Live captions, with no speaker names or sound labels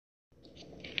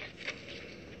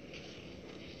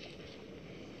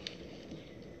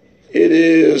It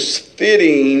is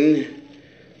fitting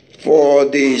for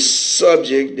the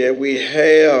subject that we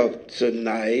have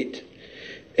tonight,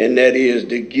 and that is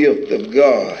the gift of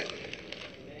God.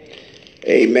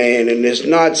 Amen. And it's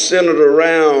not centered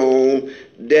around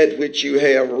that which you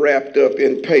have wrapped up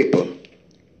in paper.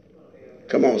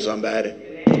 Come on, somebody.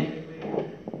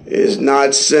 It's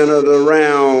not centered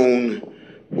around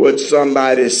what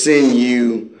somebody sent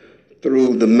you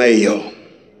through the mail.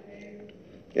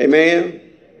 Amen.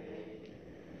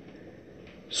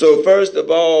 So first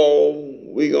of all,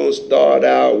 we're going to start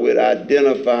out with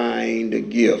identifying the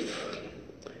gift.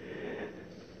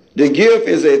 The gift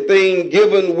is a thing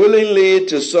given willingly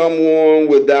to someone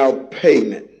without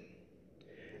payment.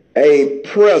 A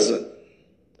present.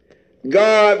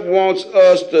 God wants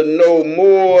us to know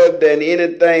more than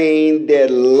anything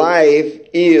that life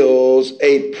is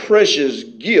a precious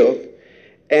gift,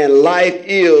 and life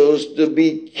is to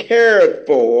be cared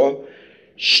for,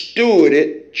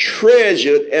 stewarded,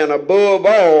 treasured, and above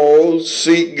all,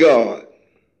 seek God.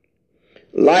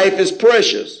 Life is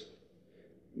precious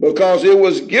because it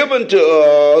was given to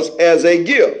us as a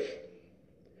gift.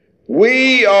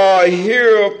 We are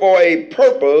here for a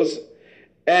purpose,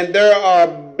 and there are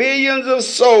billions of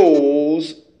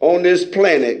souls on this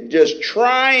planet just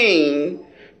trying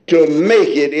to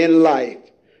make it in life,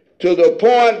 to the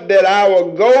point that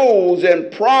our goals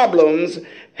and problems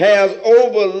have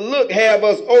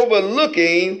us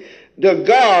overlooking the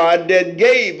God that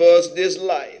gave us this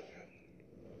life.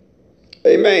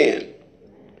 Amen.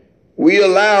 We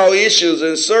allow issues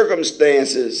and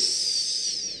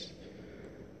circumstances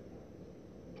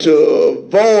to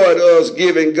avoid us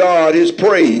giving God his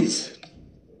praise.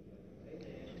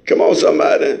 Come on,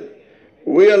 somebody.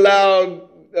 We allow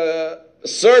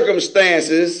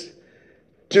circumstances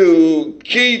to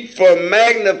keep from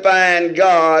magnifying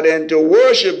God and to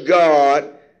worship God.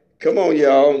 Come on,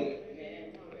 y'all.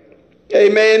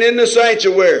 Amen. In the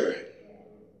sanctuary.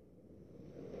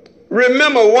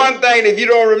 Remember one thing, if you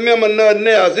don't remember nothing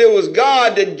else, it was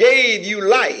God that gave you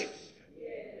life.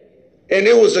 And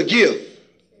it was a gift.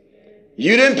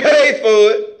 You didn't pay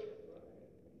for it.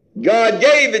 God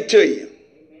gave it to you.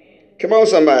 Come on,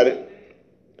 somebody.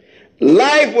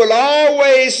 Life will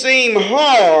always seem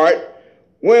hard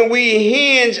when we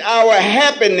hinge our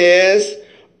happiness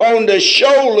on the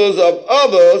shoulders of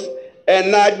others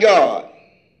and not God.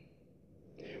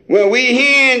 When we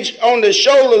hinge on the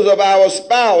shoulders of our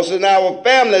spouse and our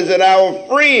families and our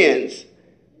friends,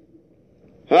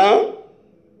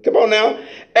 come on now,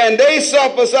 and they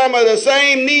suffer some of the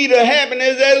same need of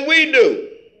happiness as we do,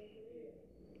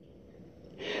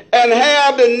 and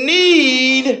have the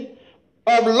need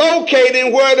of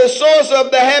locating where the source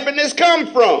of the happiness comes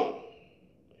from.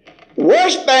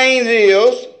 Worst thing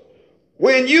is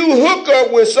when you hook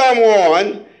up with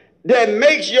someone that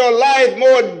makes your life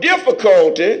more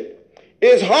difficult,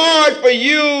 it's hard for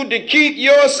you to keep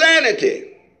your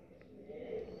sanity.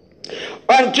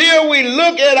 Until we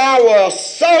look at our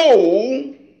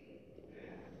soul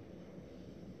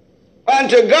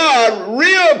unto God,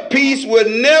 real peace will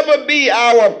never be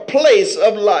our place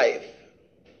of life.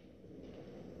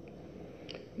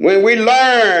 When we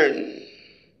learn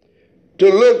to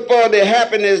look for the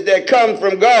happiness that comes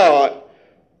from God,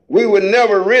 we will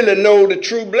never really know the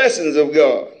true blessings of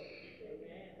God.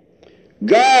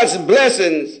 God's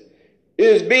blessings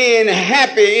is being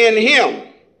happy in him.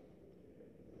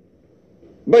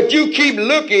 But you keep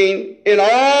looking in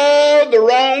all the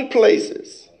wrong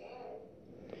places.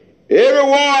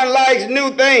 Everyone likes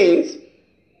new things.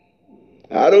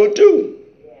 I do too.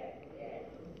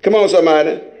 Come on,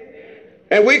 somebody.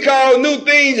 And we call new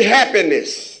things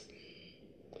happiness.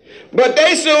 But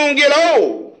they soon get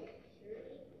old.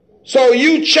 So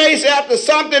you chase after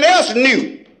something else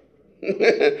new.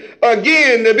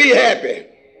 Again, to be happy.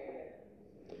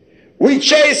 We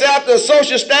chase after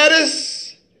social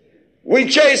status. We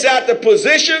chase after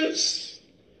positions.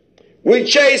 We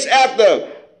chase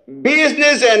after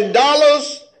business and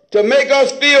dollars to make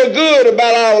us feel good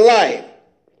about our life,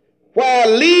 while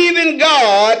leaving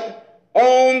God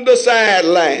on the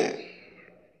sideline.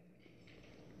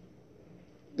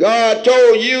 God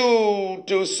told you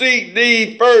to seek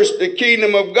thee first the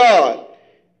kingdom of God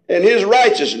and his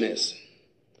righteousness,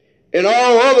 and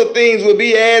all other things will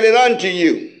be added unto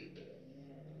you.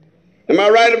 Am I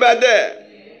right about that?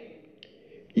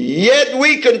 Yet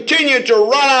we continue to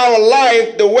run our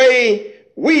life the way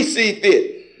we see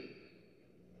fit,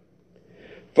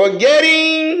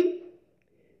 forgetting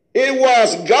it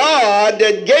was God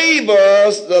that gave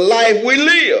us the life we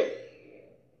live.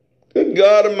 Good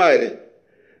God Almighty.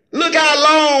 Look how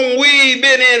long we've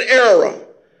been in error.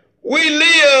 We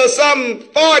live some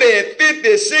 40,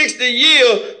 50, 60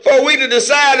 years for we to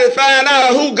decide to find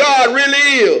out who God really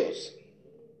is.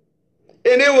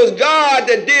 And it was God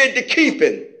that did the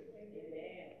keeping.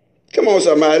 Come on,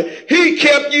 somebody. He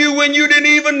kept you when you didn't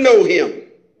even know him.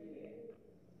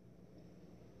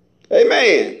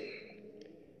 Amen.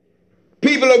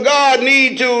 People of God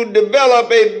need to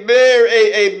develop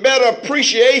a better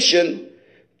appreciation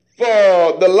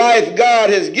for the life God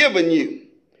has given you,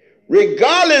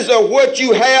 regardless of what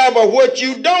you have or what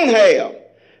you don't have,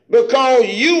 because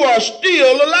you are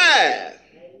still alive.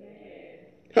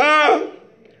 Huh?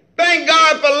 Thank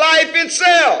God for life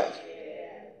itself.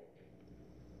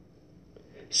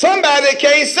 Somebody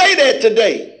can't say that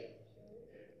today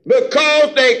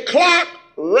because their clock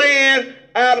ran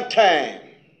out of time.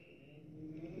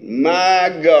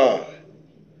 My God.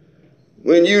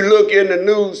 When you look in the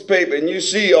newspaper and you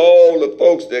see all the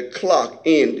folks that clock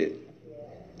ended,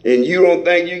 and you don't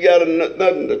think you got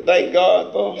nothing to thank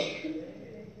God for?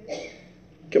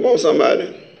 Come on,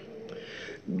 somebody.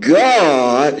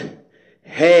 God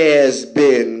has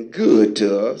been good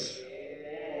to us.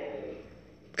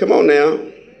 Come on now.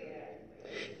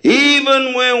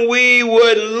 Even when we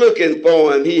weren't looking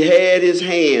for him, he had his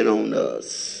hand on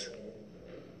us.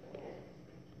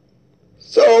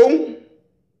 So,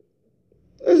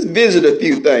 let's visit a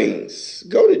few things.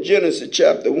 Go to Genesis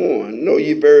chapter 1. I know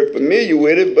you're very familiar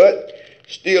with it, but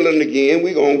still and again,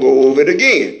 we're going to go over it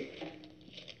again.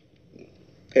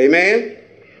 Amen?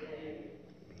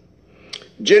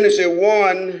 Genesis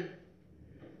 1,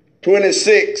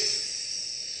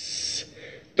 26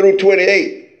 through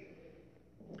 28.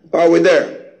 Are we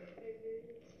there?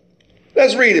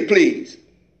 Let's read it, please.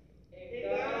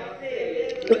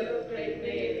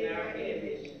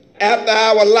 After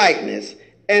our likeness,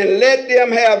 and let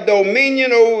them have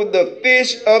dominion over the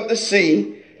fish of the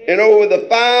sea, and over the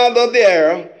fowl of the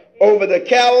air, over the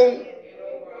cattle,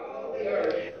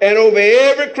 and over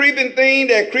every creeping thing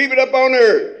that creepeth upon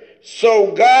earth.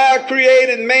 So God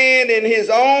created man in his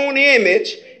own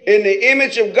image. In the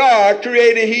image of God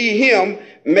created he him.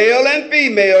 Male and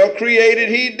female created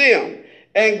he them.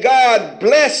 And God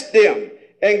blessed them.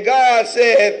 And God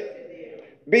said,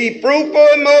 be fruitful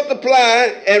and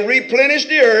multiply and replenish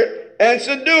the earth and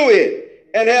subdue it,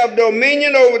 and have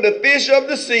dominion over the fish of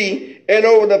the sea and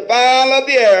over the fowl of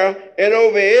the air and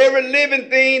over every living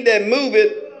thing that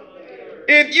moveth.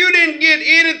 If you didn't get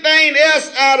anything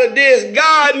else out of this,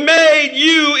 God made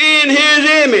you in his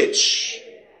image.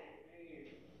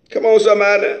 Come on,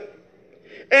 somebody.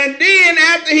 And then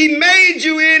after he made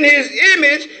you in his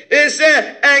image, it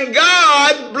said, and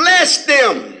God blessed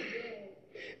them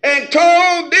and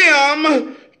told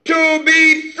them to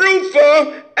be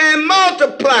fruitful and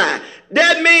multiply.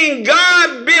 That means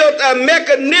God built a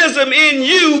mechanism in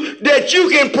you that you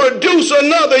can produce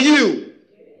another you.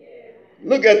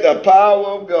 Look at the power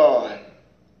of God.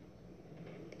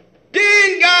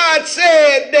 Then God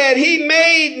said that he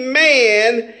made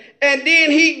man, and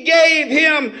then he gave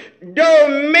him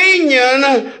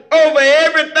dominion over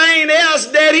everything else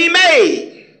that he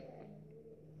made.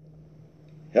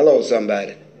 Hello,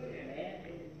 somebody.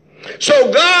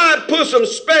 So God put some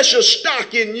special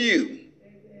stock in you.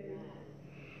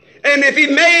 And if he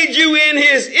made you in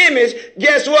his image,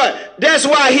 guess what? That's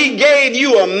why he gave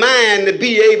you a mind to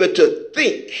be able to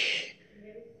think.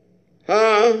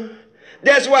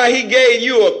 That's why he gave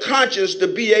you a conscience to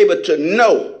be able to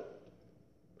know.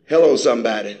 Hello,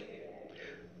 somebody.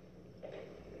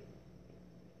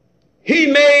 He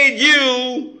made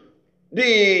you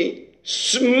the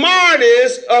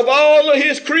smartest of all of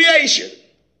his creation.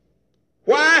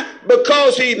 Why?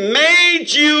 Because he made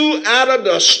you out of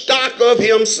the stock of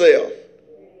himself.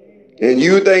 And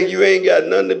you think you ain't got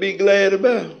nothing to be glad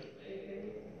about.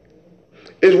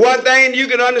 It's one thing you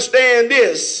can understand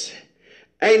this.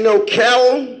 Ain't no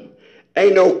cattle,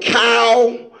 ain't no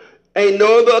cow, ain't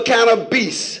no other kind of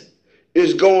beast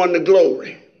is going to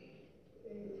glory.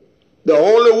 The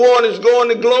only one that's going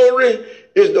to glory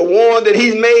is the one that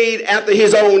he made after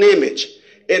his own image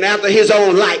and after his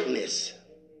own likeness.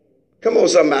 Come on,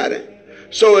 somebody.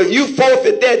 So if you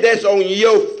forfeit that, that's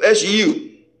you.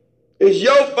 It's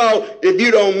your fault if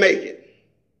you don't make it.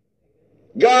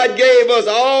 God gave us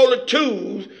all the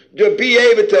tools to be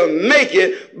able to make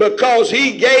it because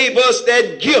he gave us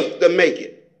that gift to make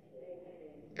it.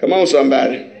 Come on,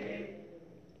 somebody.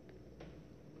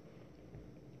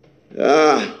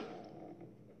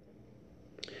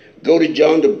 Go to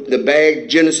John, the bag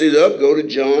Genesis up, go to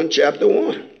John chapter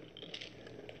 1.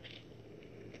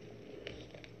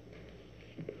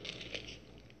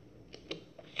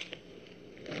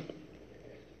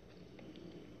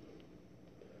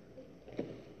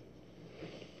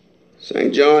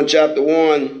 St. John chapter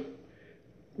 1,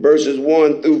 verses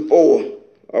 1 through 4.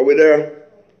 Are we there?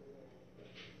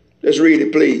 Let's read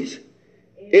it, please.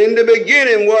 In the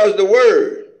beginning was the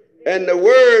Word, and the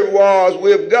Word was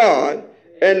with God,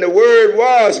 and the Word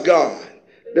was God.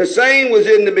 The same was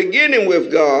in the beginning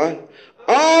with God.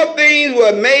 All things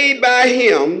were made by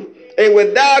him, and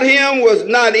without him was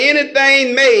not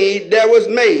anything made that was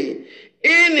made.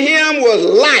 In him was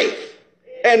life,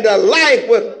 and the life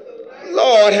was,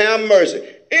 Lord have mercy.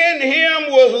 In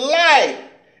him was life,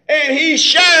 and he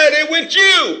shared it with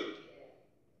you.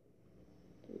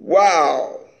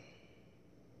 Wow.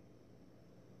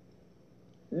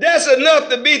 That's enough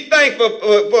to be thankful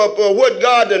for what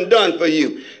God done for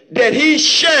you. That he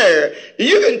shared.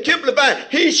 You can typify.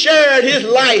 He shared his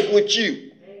life with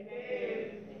you.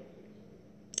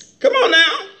 Come on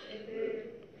now.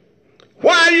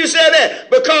 Why do you say that?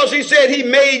 Because he said he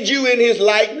made you in his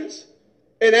likeness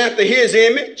and after his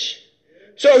image.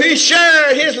 So he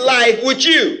shared his life with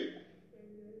you.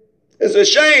 It's a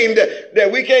shame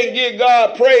that we can't give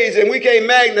God praise and we can't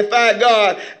magnify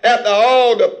God after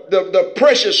all the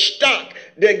precious stock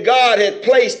that God had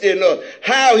placed in us.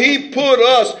 How he put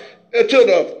us to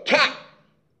the top.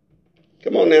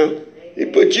 Come on now. He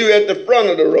put you at the front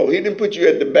of the row. He didn't put you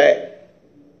at the back.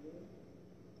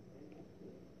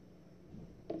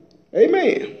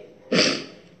 Amen.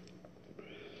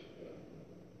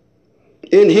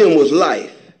 In him was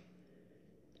life,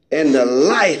 and the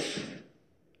life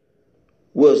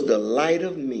was the light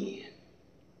of men.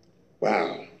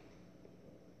 Wow.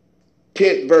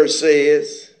 10th verse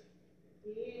says,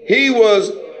 he was,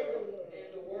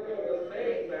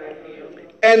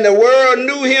 and the world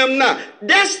knew him not.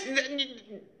 That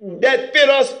fit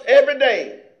us every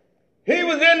day. He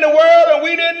was in the world and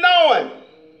we didn't know him.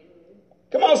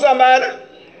 Come on, somebody.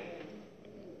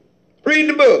 Read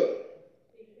the book.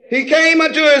 He came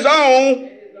unto his own.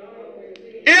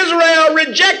 Israel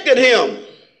rejected him.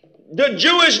 The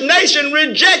Jewish nation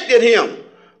rejected him.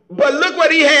 But look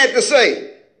what he had to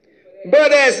say.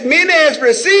 But as many as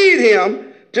received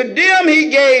him, to them he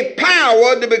gave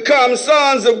power to become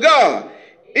sons of God.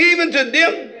 Even to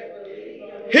them,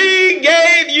 he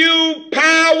gave you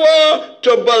power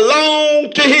to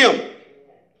belong to him.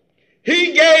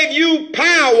 He gave you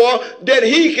power that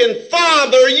he can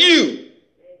father you.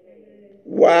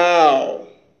 Wow.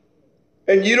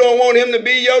 And you don't want him to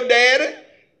be your daddy?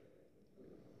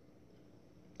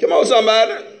 Come on,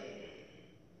 somebody.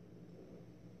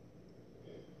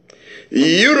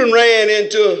 You done ran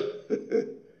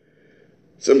into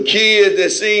some kids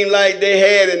that seemed like they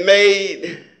had it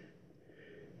made.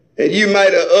 And you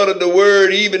might have uttered the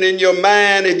word even in your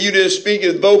mind if you didn't speak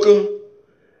as vocal.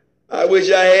 I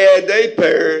wish I had their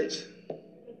parents.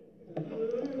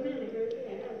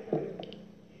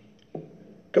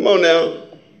 Come on now.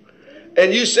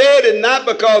 And you said it not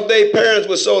because their parents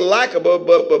were so likable,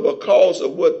 but because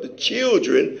of what the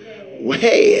children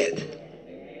had.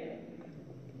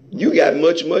 You got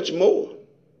much, much more.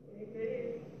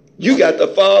 You got the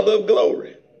Father of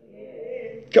glory.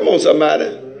 Come on, somebody.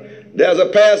 There's a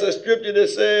passage of scripture that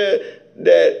said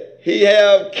that he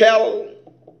have cattle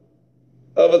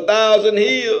of 1,000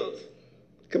 hills.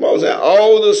 Come on, son.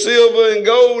 All the silver and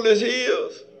gold is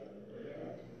his.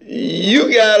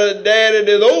 You got a daddy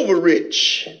that's over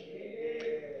rich.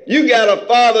 You got a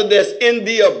father that's in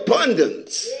the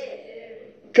abundance.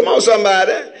 Come on,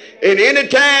 somebody. And any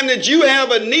time that you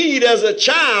have a need as a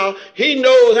child, he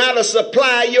knows how to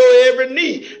supply your every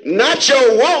need. Not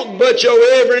your want, but your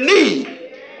every need.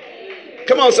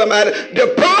 Come on, somebody.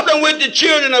 The problem with the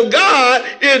children of God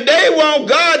is they want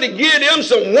God to give them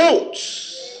some wants.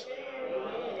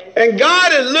 And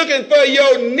God is looking for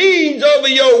your needs over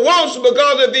your wants,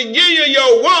 because if he give you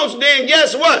your wants, then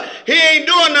guess what? He ain't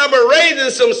doing nothing but raising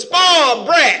some spoiled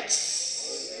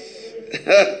brats.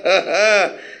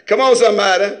 Come on,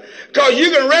 somebody. Because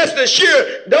you can rest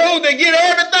assured, those that get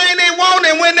everything they want,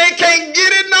 and when they can't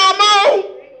get it no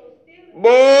more,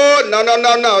 boy,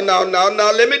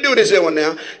 no. Let me do this one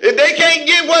now. If they can't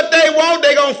get what they want,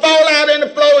 they're going to fall out in the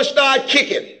floor and start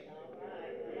kicking.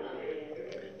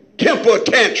 Temper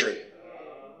tantrum.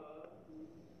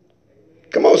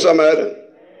 Come on, somebody.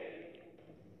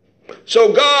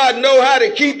 So God knows how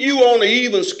to keep you on an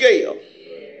even scale.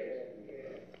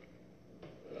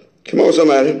 Come on,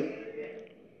 somebody.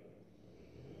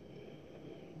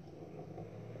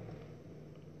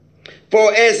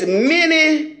 For as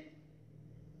many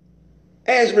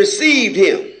as received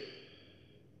him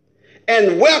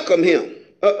and welcome him.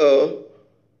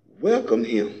 Welcome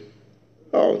him.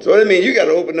 Oh, so that means you got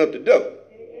to open up the door.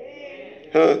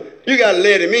 Huh? You got to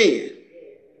let him in.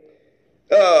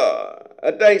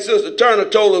 I think Sister Turner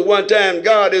told us one time,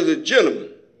 God is a gentleman.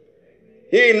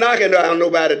 He ain't knocking down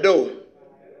nobody's door.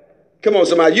 Come on,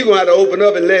 somebody, you're going to have to open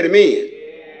up and let him in.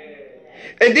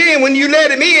 And then when you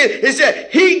let him in, it said,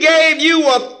 he gave you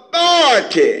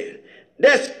authority.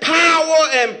 That's power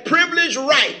and privileged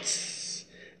rights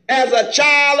as a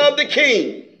child of the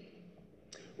King.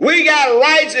 We got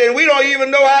rights and we don't even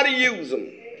know how to use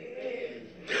them.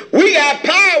 We got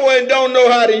power and don't know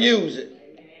how to use it.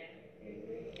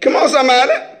 Come on,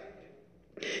 somebody.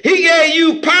 He gave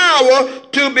you power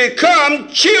to become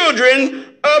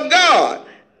children of God.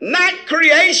 Not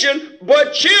creation,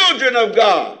 but children of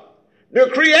God. The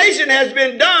creation has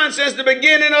been done since the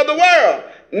beginning of the world.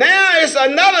 Now it's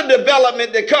another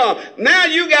development to come. Now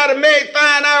you got to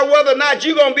find out whether or not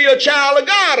you're going to be a child of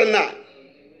God or not.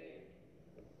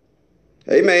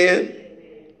 Amen.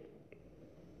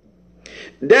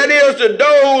 That is to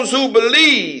those who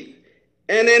believe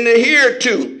and adhere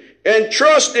to and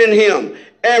trust in him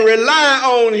and rely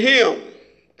on him.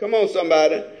 Come on,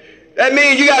 somebody. That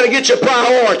means you got to get your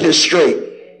priorities straight.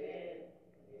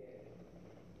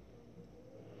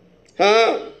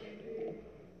 Huh?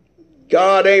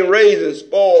 God ain't raising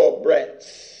spoiled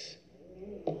brats.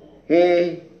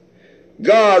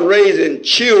 God raising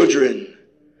children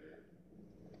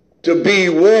to be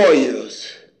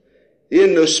warriors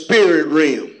in the spirit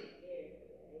realm.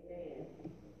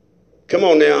 Come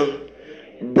on now.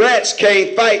 Brats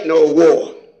can't fight no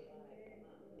war.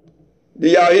 Do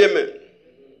y'all hear me?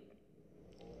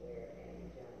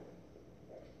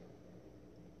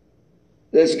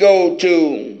 Let's go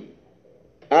to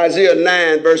Isaiah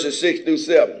 9, verses 6 through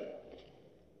 7.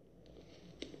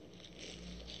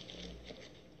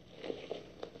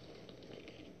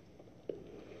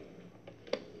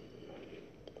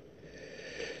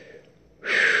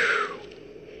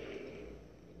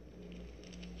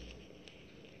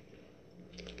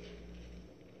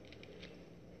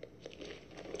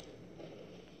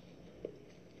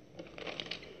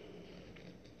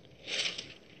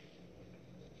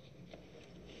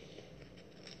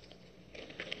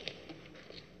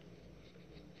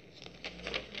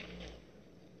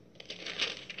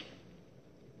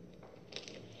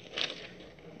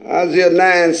 Isaiah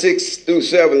 9, 6 through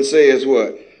 7 says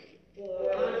what?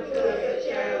 For unto us a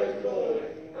child is born,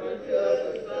 unto us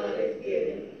a son is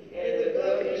given, and the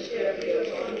government shall be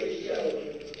upon his shoulders.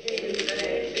 And his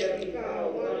name shall be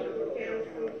called Wonderful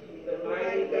Counselor, the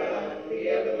Mighty God, the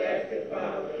Everlasting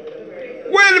Father, the Prince of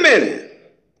Peace. Wait a minute.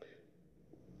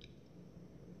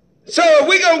 So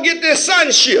we're going to get this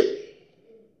sonship.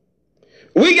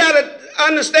 We got to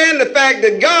understand the fact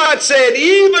that God said,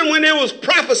 even when it was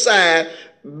prophesied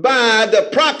by the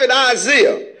prophet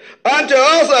Isaiah, unto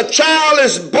us a child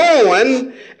is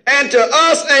born, and to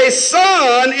us a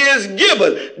son is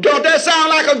given. Don't that sound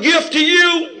like a gift to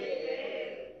you?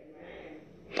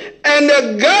 And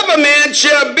the government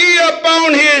shall be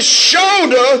upon his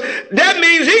shoulder. That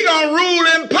means he's going to rule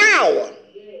in power.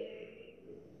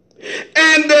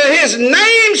 And his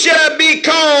name shall be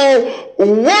called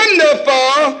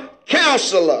Wonderful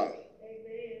Counselor.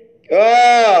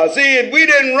 See, if we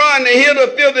didn't run to hither,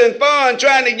 filthy, and fun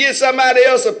trying to get somebody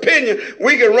else's opinion,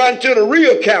 we can run to the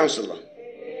real counselor.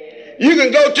 You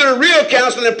can go to the real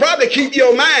counselor and probably keep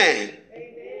your mind.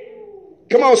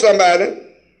 Come on, somebody.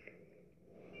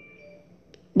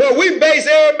 But we base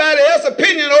everybody else's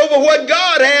opinion over what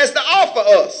God has to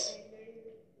offer us.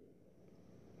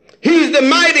 He's the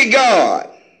mighty God.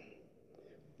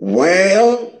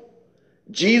 Well,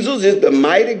 Jesus is the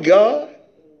mighty God.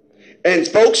 And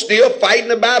folks still fighting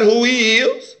about who he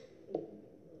is.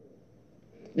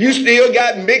 You still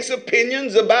got mixed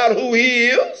opinions about who he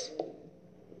is.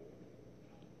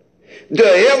 The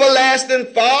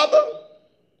everlasting Father.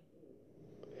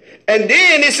 And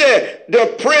then he said,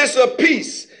 the Prince of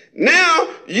Peace. Now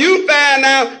you find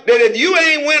out that if you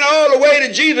ain't went all the way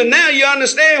to Jesus, now you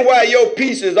understand why your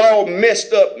peace is all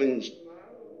messed up. And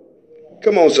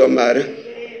come on, somebody.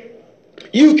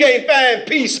 You can't find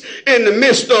peace in the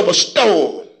midst of a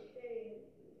storm.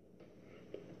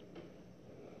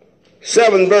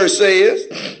 7th verse says,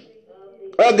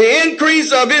 of the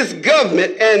increase of his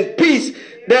government and peace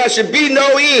there should be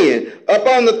no end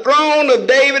upon the throne of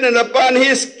David and upon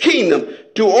his kingdom,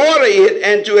 to order it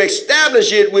and to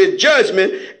establish it with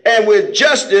judgment and with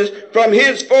justice from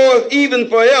henceforth even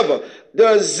forever.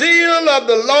 The zeal of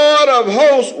the Lord of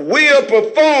hosts will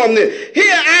perform this.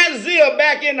 Here Isaiah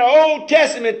back in the Old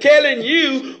Testament telling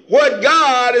you what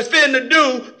God is finna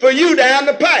do for you down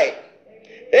the pipe.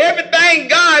 Everything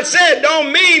God said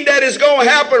don't mean that it's going to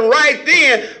happen right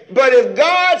then. But if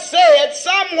God said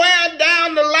somewhere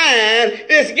down the line,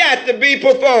 it's got to be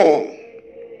performed.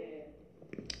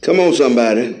 Come on,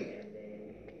 somebody.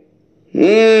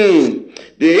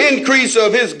 The increase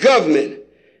of his government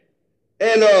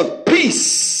and of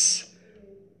peace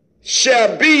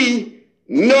shall be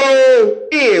no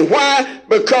end. Why?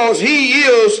 Because he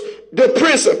is the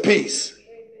Prince of Peace.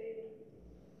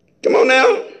 Come on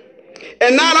now.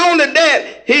 And not only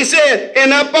that, he said,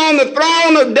 and upon the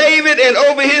throne of David and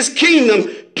over his kingdom,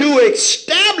 to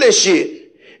establish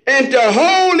it and to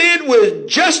hold it with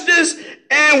justice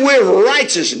and with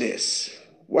righteousness.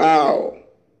 Wow.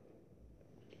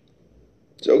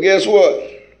 So guess what?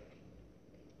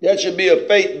 That should be a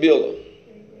faith builder.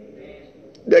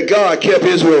 That God kept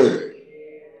his word.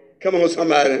 Come on,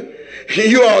 somebody.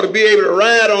 You ought to be able to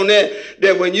ride on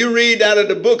that when you read out of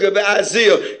the book of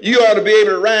Isaiah, you ought to be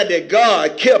able to ride that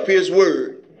God kept his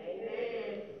word.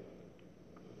 Amen.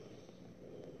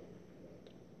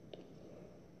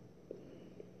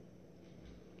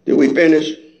 Did we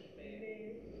finish?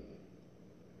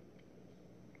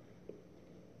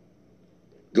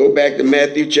 Go back to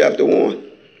Matthew chapter 1.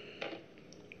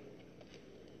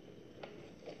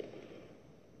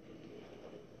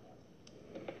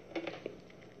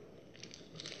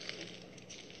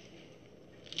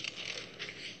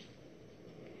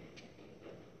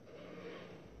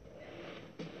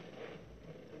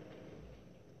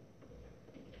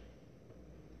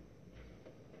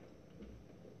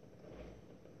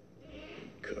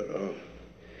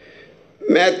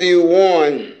 Matthew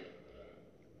 1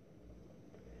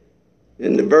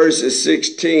 in the verses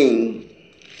 16.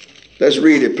 Let's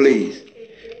read it, please.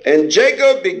 And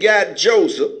Jacob begat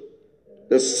Joseph,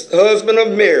 the husband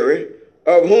of Mary,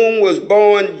 of whom was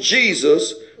born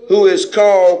Jesus, who is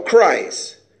called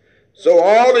Christ. So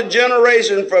all the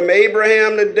generation from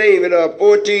Abraham to David are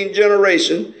 14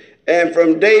 generations, and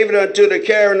from David unto the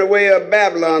carrying away of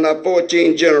Babylon are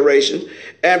 14 generations,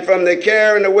 and from the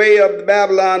carrying away of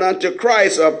Babylon unto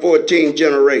Christ are 14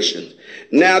 generations.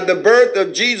 Now the birth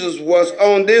of Jesus was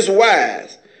on this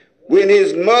wise. When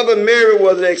his mother Mary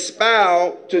was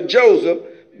expelled to Joseph,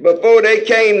 before they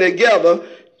came together,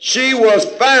 she was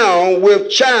found with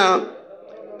child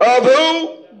of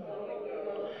who?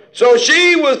 So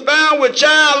she was found with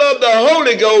child of the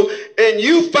Holy Ghost, and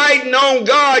you fighting on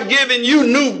God giving you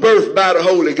new birth by the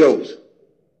Holy Ghost.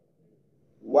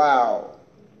 Wow.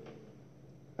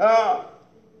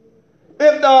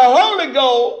 If the Holy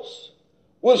Ghost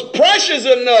was precious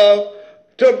enough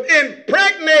to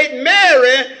impregnate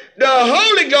Mary, the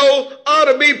Holy Ghost ought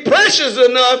to be precious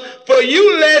enough for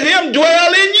you to let him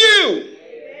dwell in you.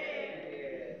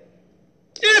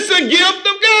 It's a gift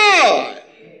of God.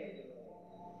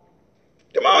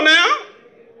 Come on now.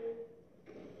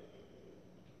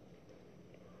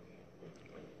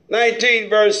 19th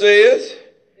verse says,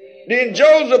 Then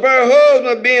Joseph, her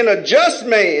husband, being a just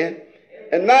man,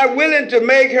 and not willing to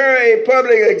make her a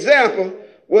public example,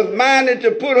 was minded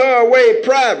to put her away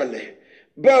privately.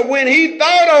 But when he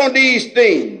thought on these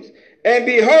things, and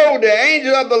behold, the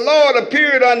angel of the Lord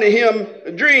appeared unto him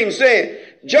in a dream, saying,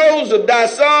 Joseph, thy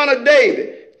son of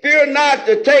David, fear not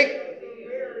to take,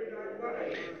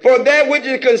 for that which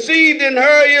is conceived in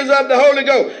her is of the Holy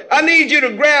Ghost. I need you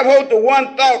to grab hold to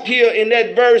one thought here in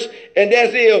that verse, and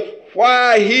that's it.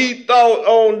 Why he thought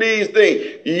on these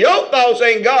things. Your thoughts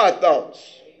ain't God's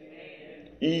thoughts.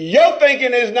 Your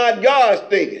thinking is not God's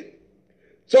thinking.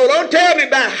 So don't tell me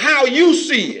about how you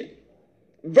see it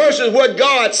versus what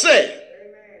God said.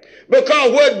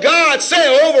 Because what God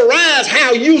said overrides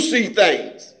how you see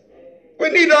things. We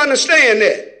need to understand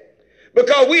that.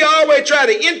 Because we always try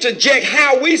to interject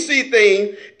how we see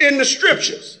things in the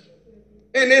scriptures.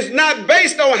 And it's not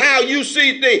based on how you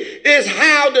see things. It's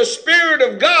how the Spirit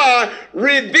of God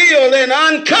reveals and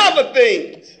uncovers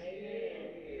things.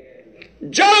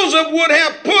 Joseph would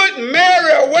have put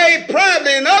Mary away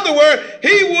privately. In other words,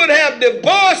 he would have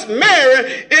divorced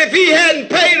Mary if he hadn't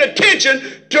paid attention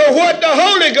to what the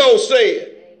Holy Ghost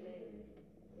said.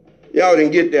 Y'all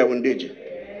didn't get that one, did you?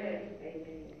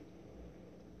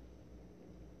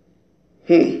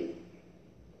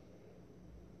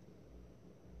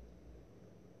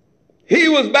 He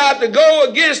was about to go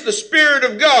against the Spirit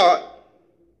of God.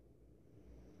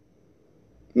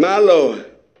 My Lord.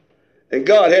 And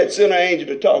God had sent an angel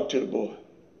to talk to the boy.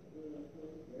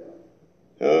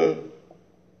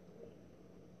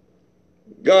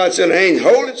 God sent an angel.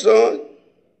 Hold it, son.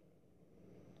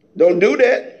 Don't do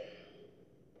that.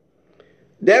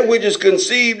 That which is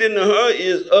conceived in her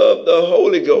is of the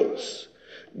Holy Ghost.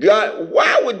 God,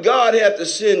 why would God have to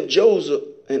send Joseph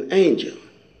an angel?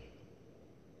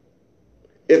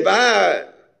 If I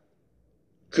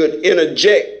could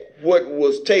interject what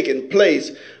was taking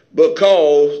place,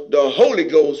 because the Holy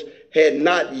Ghost had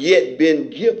not yet been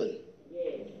given.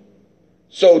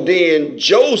 So then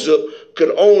Joseph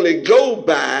could only go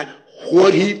by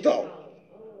what he thought.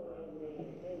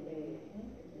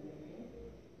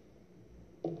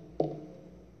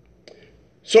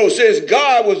 So since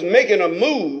God was making a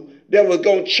move that was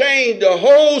going to change the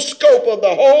whole scope of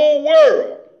the whole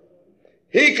world,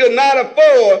 he could not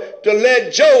afford to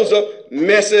let Joseph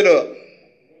mess it up.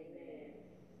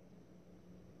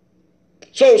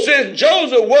 So since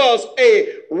Joseph was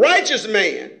a righteous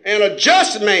man and a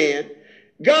just man,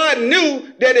 God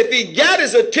knew that if he got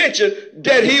his attention,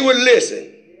 that he would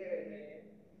listen.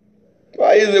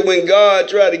 Why is it when God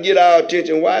tries to get our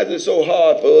attention, why is it so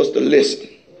hard for us to listen?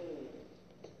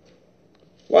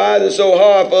 Why is it so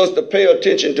hard for us to pay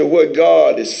attention to what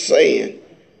God is saying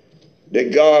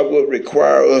that God would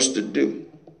require us to do?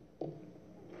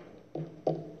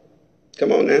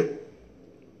 Come on now.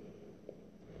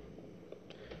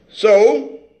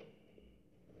 So,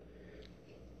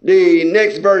 the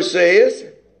next verse says,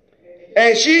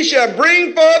 and she shall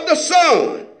bring forth the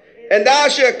son, and thou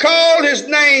shalt call his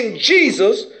name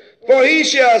Jesus, for he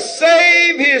shall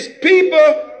save his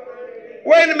people.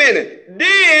 Wait a minute.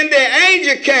 Then the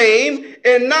angel came,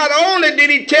 and not only did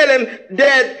he tell him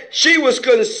that she was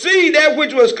conceived, that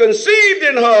which was conceived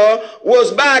in her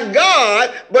was by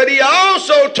God, but he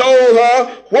also told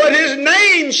her what his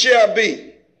name shall be.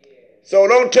 So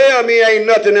don't tell me ain't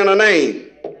nothing in a name.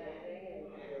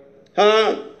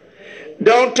 Huh?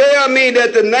 Don't tell me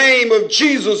that the name of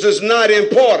Jesus is not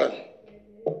important.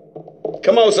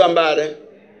 Come on, somebody.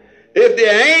 If the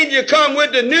angel come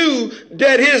with the news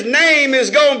that his name is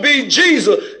going to be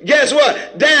Jesus, guess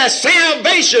what? There's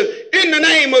salvation in the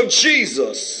name of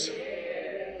Jesus.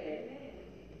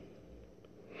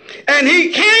 And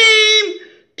he came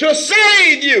to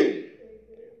save you.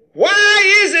 Why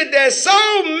is it that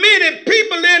so many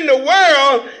people in the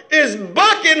world is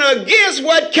bucking against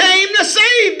what came to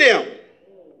save them?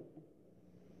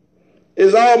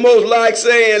 It's almost like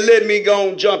saying, let me go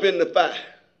and jump in the fire.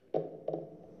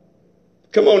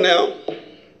 Come on now.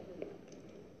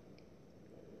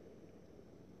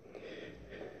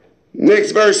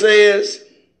 Next verse says,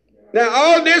 now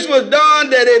all this was done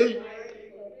that in...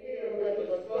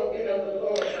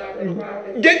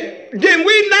 Did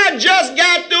we not just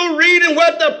got through reading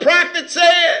what the prophet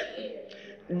said?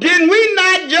 Didn't we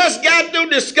not just got through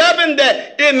discovering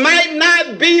that it might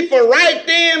not be for right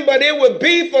then, but it would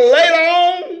be for later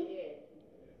on?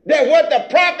 That what the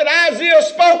prophet Isaiah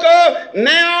spoke of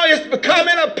now is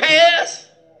becoming a past?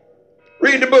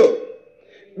 Read the book.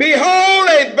 Behold,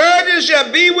 a virgin shall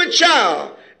be with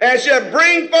child, and shall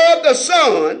bring forth a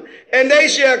son, and they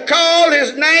shall call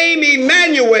his name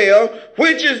Emmanuel,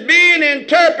 which is being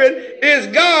interpreted is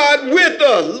God with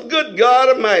us. Good God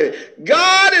Almighty.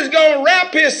 God is going to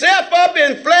wrap himself up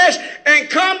in flesh and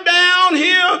come down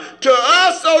here to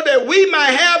us so that we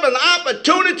might have an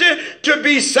opportunity to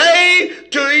be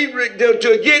saved,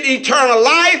 to get eternal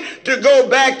life, to go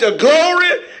back to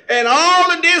glory. And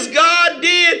all of this God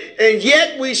did, and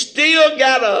yet we still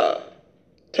got a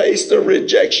taste of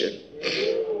rejection.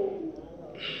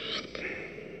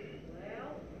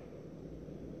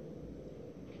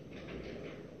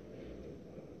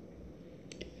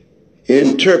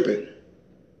 Interpret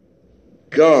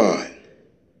God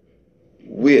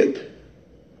with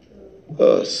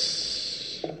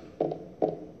us.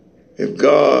 If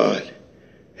God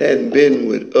hadn't been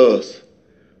with us,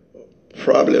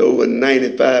 probably over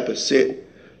 95%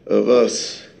 of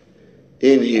us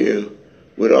in here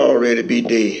would already be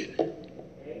dead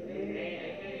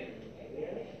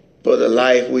for the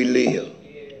life we live.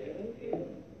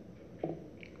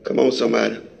 Come on,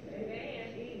 somebody.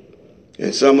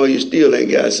 And some of you still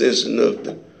ain't got sense enough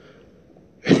to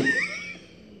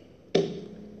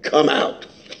come out.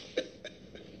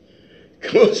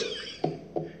 Come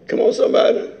on,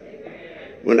 somebody.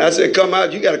 When I say come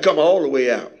out, you got to come all the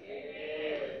way out.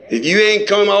 If you ain't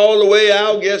come all the way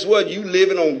out, guess what? You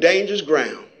living on dangerous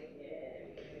ground.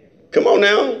 Come on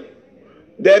now.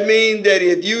 That means that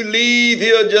if you leave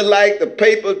here just like the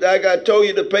paper, like I told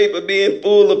you, the paper being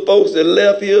full of folks that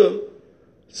left here,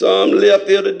 some left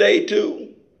here today too.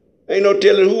 Ain't no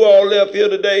telling who all left here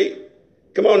today.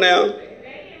 Come on now.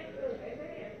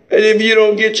 And if you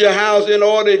don't get your house in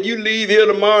order, if you leave here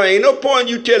tomorrow, ain't no point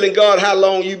you telling God how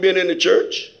long you've been in the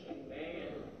church.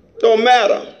 Don't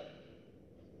matter.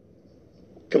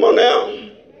 Come on now.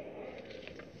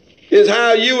 It's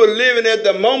how you were living at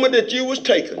the moment that you was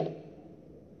taken.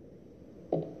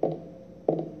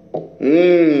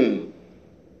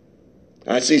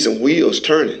 I see some wheels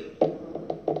turning.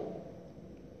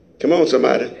 Come on,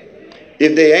 somebody.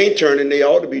 If they ain't turning, they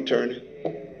ought to be turning.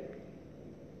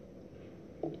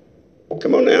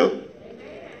 Come on now.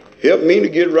 Help me to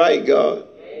get right, God.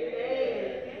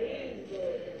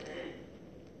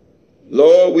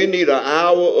 Lord, we need an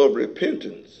hour of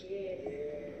repentance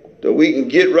that we can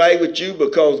get right with you,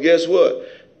 because guess what?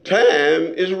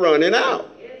 Time is running out.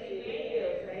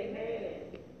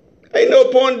 Ain't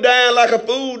no point in dying like a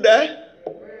fool die.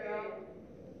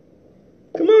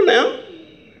 Come on now.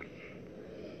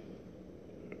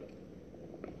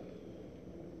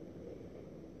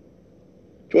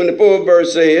 '24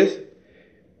 verse says,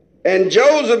 and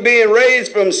Joseph, being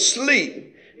raised from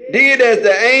sleep, did as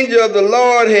the angel of the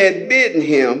Lord had bidden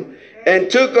him, and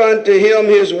took unto him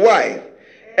his wife,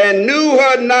 and knew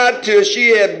her not till she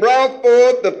had brought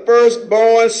forth the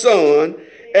firstborn son,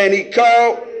 and he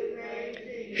called.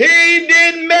 He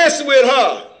didn't mess with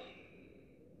her.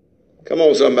 Come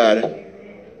on, somebody.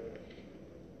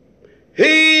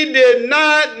 He did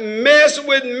not mess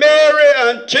with Mary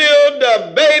until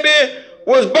the baby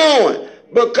was born,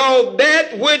 because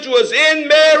that which was in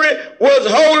Mary was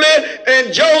holy,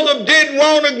 and Joseph didn't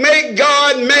want to make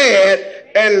God mad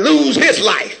and lose his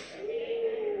life.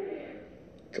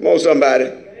 Come on, somebody.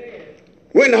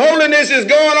 When holiness is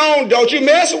going on, don't you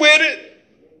mess with it.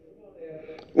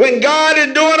 When God is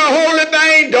doing a holy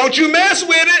thing, don't you mess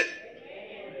with it.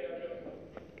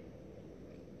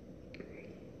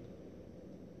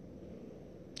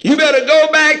 You better go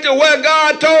back to where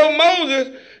God told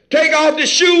Moses, take off the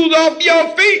shoes off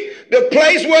your feet. The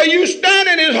place where you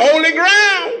standing is holy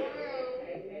ground.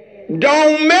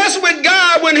 Don't mess with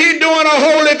God when he's doing a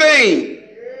holy thing.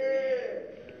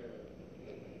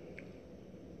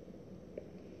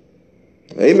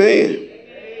 Amen.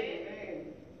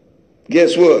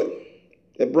 Guess what?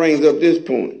 That brings up this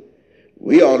point.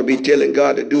 We ought to be telling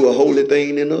God to do a holy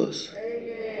thing in us.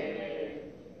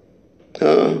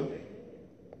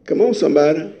 Come on,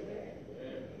 somebody.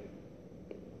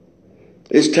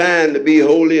 It's time to be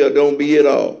holy or don't be at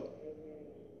all.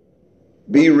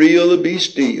 Be real or be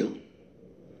still.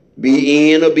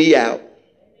 Be in or be out.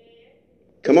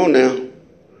 Come on now.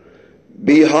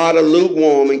 Be hot or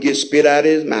lukewarm and get spit out of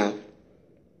his mouth.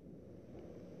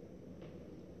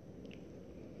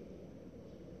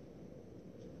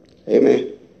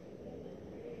 Amen.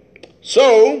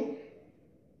 So,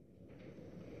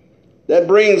 that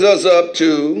brings us up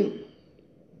to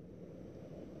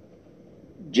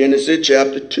Genesis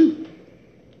chapter 2.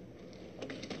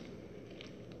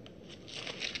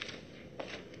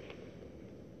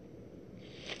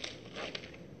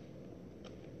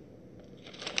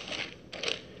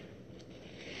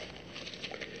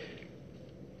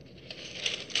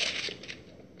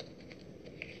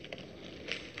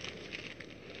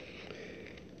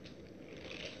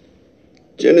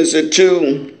 Genesis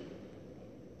 2,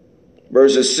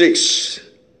 verses 6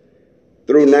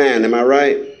 through 9. Am I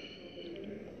right?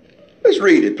 Let's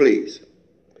read it, please.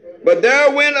 But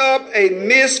there went up a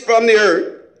mist from the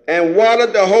earth and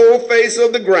watered the whole face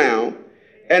of the ground.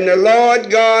 And the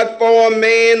Lord God formed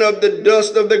man of the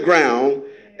dust of the ground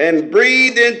and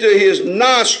breathed into his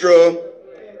nostril.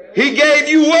 He gave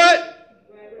you what?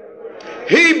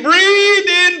 He breathed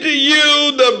into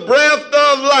you the breath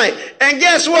of life. And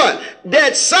guess what?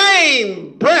 That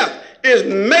same breath is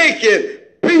making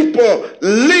people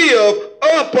live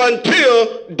up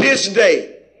until this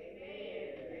day.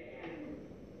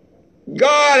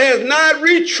 God has not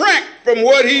retracted from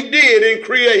what he did in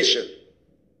creation.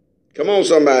 Come on,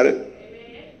 somebody.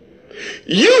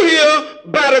 You here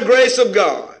by the grace of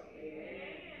God.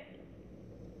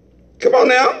 Come on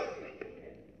now.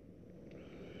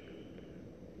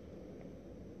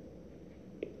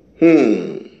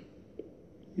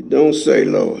 You don't say,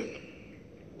 Lord.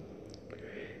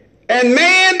 And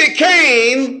man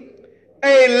became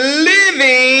a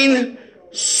living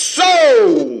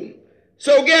soul.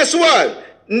 So guess what?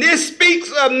 This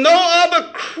speaks of no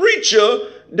other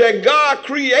creature that God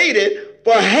created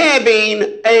for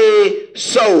having a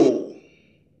soul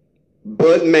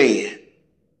but man.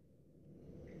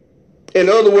 In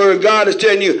other words, God is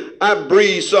telling you, I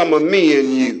breathed some of me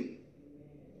in you.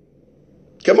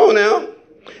 Come on now.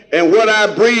 And what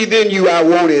I breathed in you, I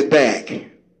want it back.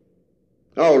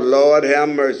 Oh, Lord, have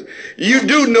mercy. You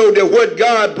do know that what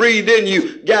God breathed in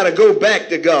you got to go back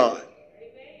to God.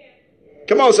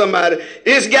 Come on, somebody.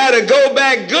 It's got to go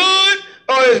back good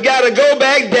or it's got to go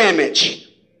back damaged.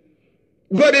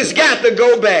 But it's got to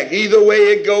go back. Either way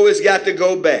it goes, it's got to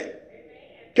go back.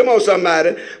 Come on,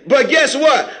 somebody. But guess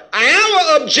what?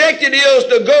 Our objective is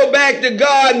to go back to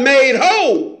God made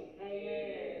whole.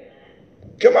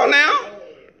 Come on now.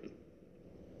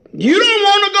 You don't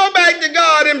want to go back to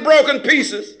God in broken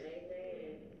pieces.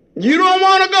 You don't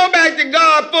want to go back to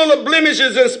God full of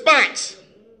blemishes and spots.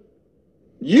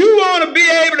 You want to be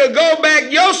able to go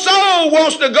back. Your soul soul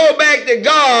wants to go back to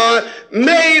God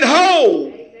made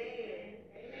whole.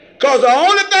 Because the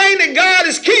only thing that God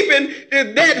is keeping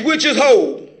is that which is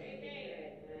whole.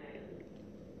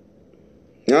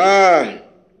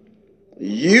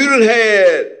 You done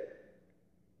had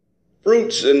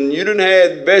fruits and you done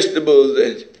had vegetables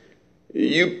that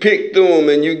you picked through them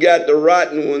and you got the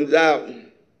rotten ones out.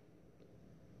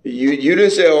 You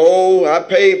didn't say, oh, I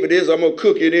paid for this, I'm going to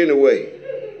cook it anyway.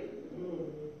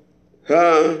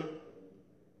 Huh?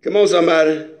 Come on,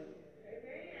 somebody.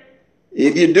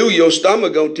 If you do, your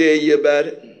stomach going to tell you about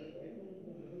it.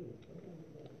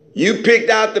 You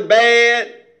picked out the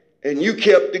bad and you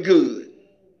kept the good.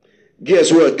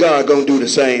 Guess what? God going to do the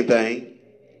same thing.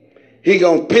 He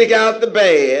going to pick out the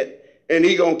bad and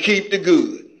he going to keep the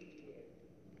good.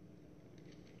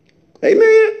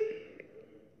 Amen.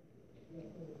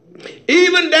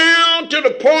 Even down to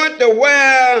the point to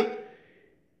where,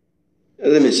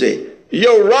 let me see,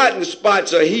 your rotten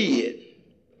spots are hid.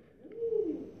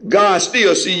 God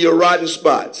still see your rotten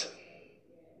spots.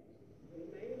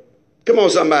 Come on,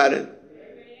 somebody.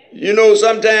 You know,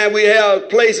 sometimes we have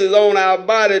places on our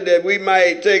body that we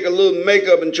might take a little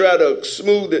makeup and try to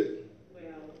smooth it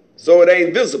so it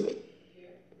ain't visible.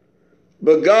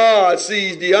 But God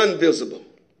sees the invisible.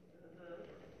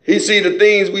 He sees the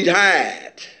things we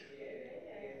hide.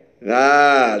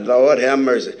 Lord have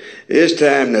mercy. It's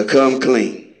time to come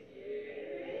clean.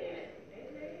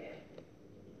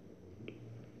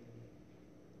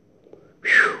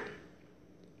 Whew.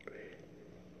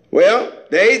 Well,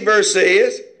 the 8th verse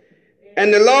says,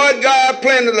 and the Lord God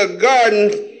planted a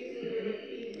garden,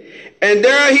 and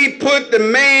there he put the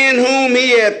man whom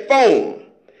he had formed.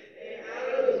 And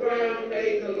out of the ground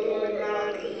made the Lord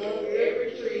God to grow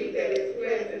every tree that is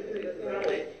pleasant to the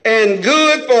sight, and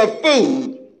good for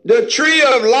food, the tree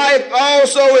of life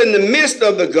also in the midst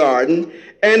of the garden,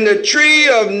 and the tree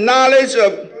of knowledge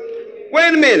of...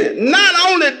 Wait a minute.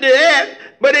 Not only that,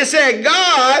 but it said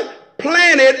God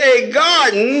planted a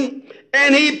garden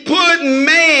and he put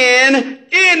man in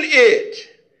it.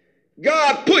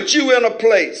 God put you in a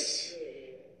place.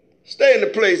 Stay in the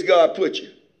place God put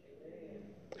you.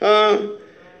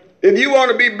 If you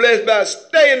want to be blessed by,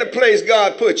 stay in the place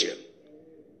God put you.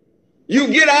 You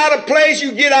get out of place,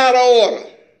 you get out of order.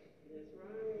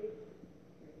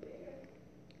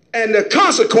 And the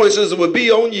consequences will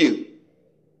be on you.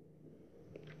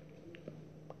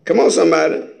 Come on,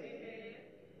 somebody.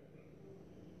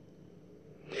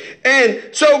 And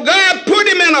so God put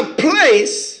him in a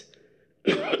place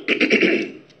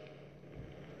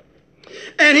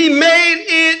and he made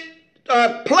it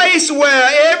a place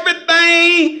where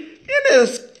everything, it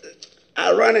is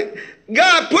ironic,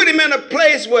 God put him in a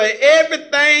place where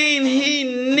everything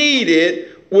he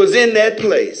needed was in that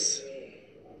place.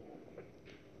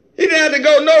 He didn't have to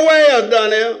go nowhere else,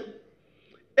 Donnell.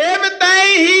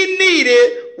 Everything he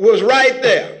needed was right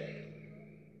there.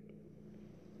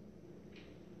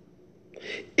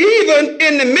 Even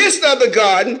in the midst of the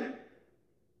garden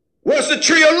was the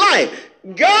tree of life.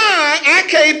 God, I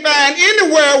can't find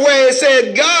anywhere where it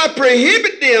said God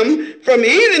prohibited them from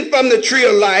eating from the tree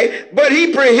of life, but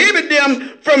he prohibited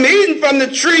them from eating from the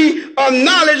tree of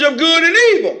knowledge of good and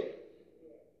evil.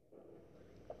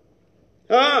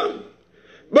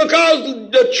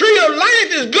 Because the tree of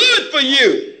life is good for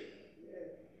you.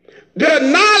 The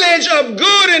knowledge of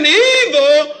good and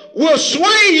evil will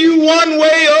sway you one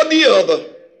way or the other.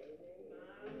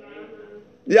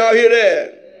 Y'all hear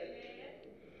that?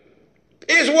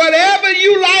 It's whatever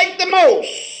you like the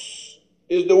most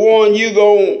is the one you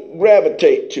gonna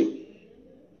gravitate to.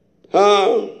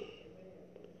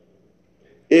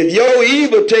 If your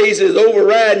evil taste is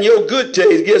overriding your good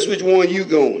taste, guess which one you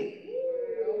going?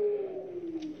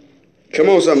 Come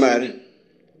on, somebody.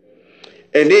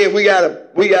 And then we gotta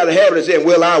have it saying,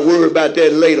 well, I'll worry about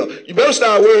that later. You better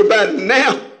start worrying about it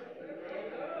now.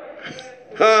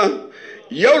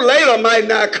 Your later might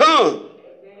not come.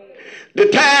 The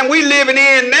time we living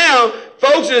in now,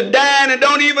 folks is dying and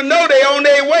don't even know they on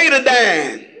their way to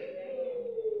dying.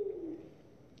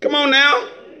 Come on now.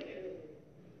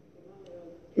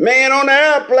 Man on the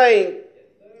airplane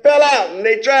fell out and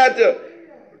they tried to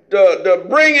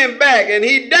bring him back and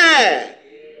he died.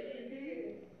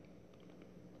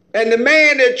 And the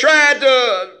man that tried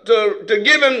to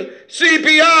give him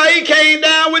CPR, he came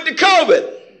down with the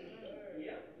COVID.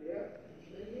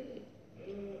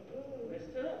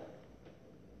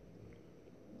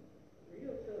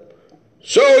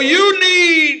 So you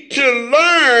need to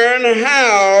learn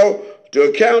how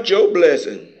to count your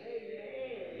blessing.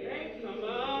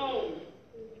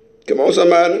 Come on,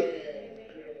 somebody.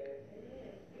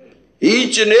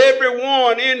 Each and every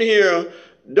one in here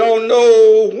don't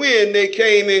know when they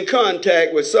came in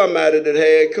contact with somebody that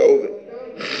had COVID.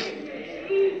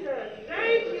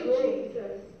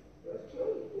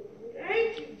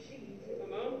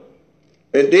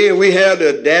 And then we have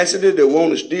the audacity to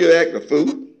want to still act the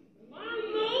fool. My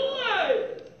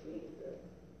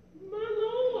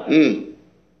Lord.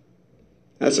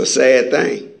 That's a sad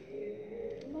thing.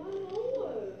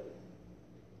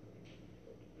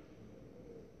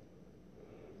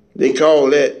 They call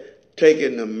that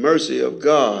taking the mercy of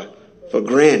God for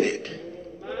granted.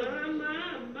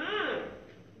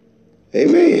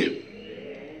 Amen.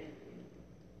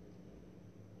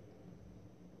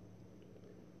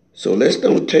 So let's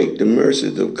don't take the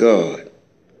mercies of God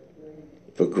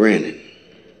for granted.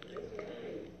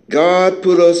 God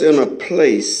put us in a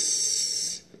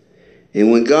place,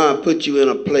 and when God puts you in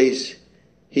a place,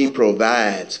 he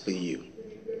provides for you.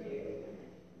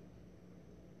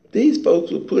 These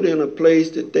folks were put in a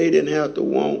place that they didn't have to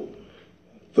want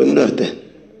for nothing.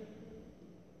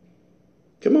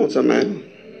 Come on,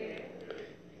 somebody.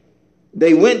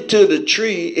 They went to the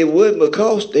tree. It wasn't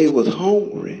because they was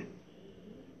hungry.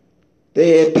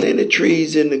 They had plenty of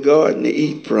trees in the garden to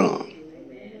eat from.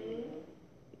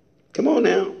 Come on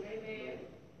now.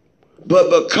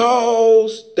 But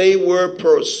because they were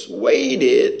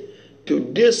persuaded to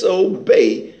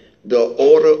disobey the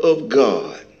order of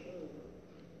God,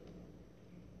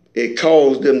 it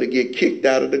caused them to get kicked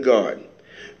out of the garden.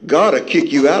 God will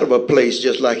kick you out of a place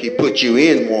just like he put you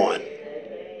in one.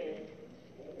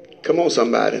 Come on,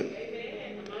 somebody.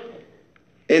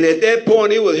 And at that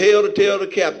point, it was hell to tell the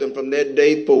captain from that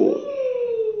day forward.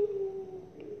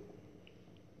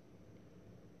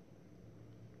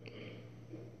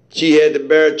 She had to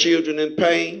bear children in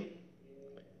pain.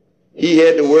 He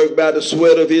had to work by the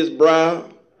sweat of his brow.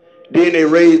 Then they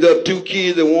raised up 2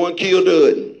 kids and one killed the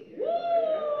other.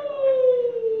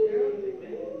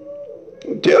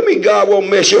 Tell me God won't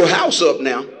mess your house up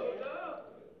now.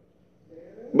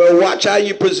 But watch how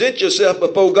you present yourself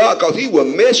before God, because he will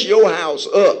mess your house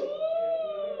up.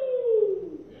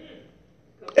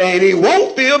 And he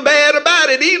won't feel bad about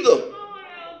it either.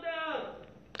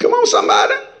 Come on,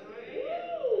 somebody.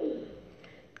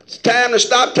 It's time to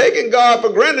stop taking God for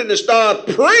granted and start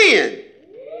praying.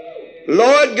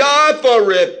 Lord God, for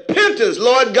repentance.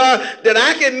 Lord God, that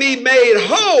I can be made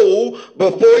whole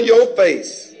before your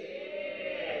face.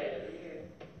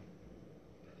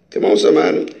 Come on,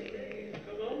 somebody.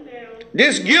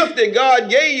 This gift that God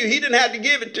gave you, he didn't have to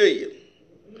give it to you.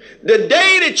 The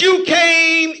day that you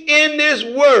came in this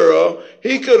world,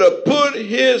 he could have put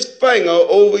his finger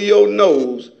over your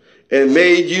nose and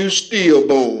made you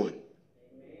stillborn.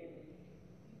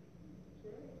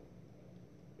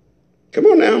 Come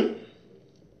on now.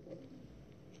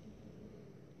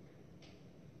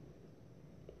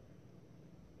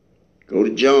 Go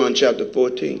to John chapter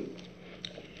 14.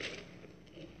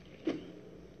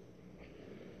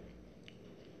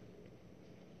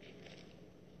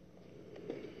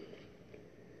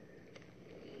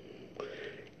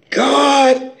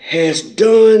 God has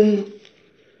done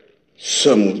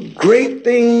some great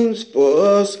things for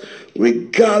us,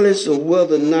 regardless of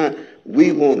whether or not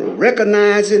we want to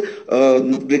recognize it,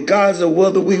 regardless of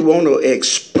whether we want to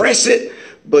express it.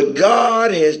 But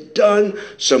God has done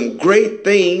some great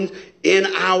things in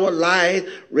our life,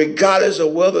 regardless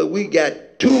of whether we got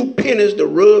 2 pennies to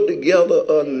rub together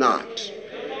or not.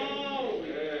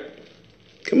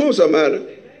 Come on, somebody.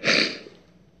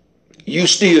 You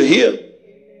still here.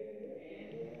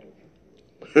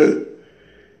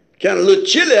 Kind of a little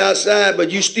chilly outside,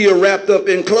 but you still wrapped up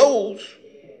in clothes.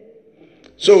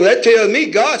 So that tells me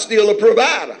God's still a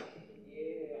provider.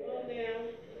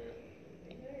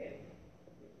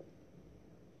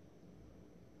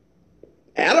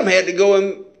 Adam had to go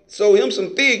and sow him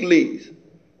some fig leaves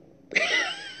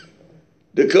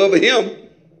to cover him.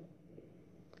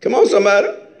 Come on, somebody.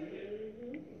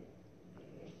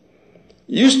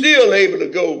 You still able to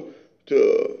go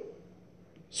to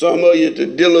some of you to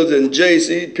Dillard's and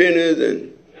J.C. Penney's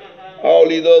and all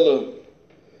these other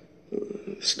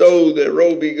stores that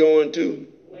Roe be going to.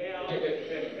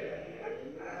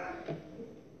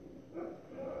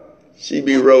 She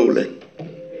be rolling.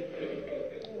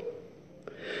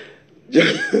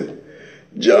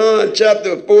 John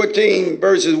chapter 14,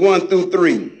 verses 1 through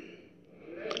 3.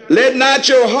 Let not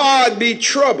your heart be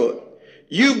troubled.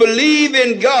 You believe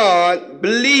in God,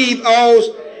 believe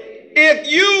also.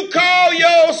 If you call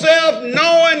yourself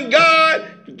knowing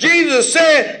God, Jesus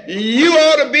said, you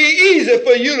ought to be easy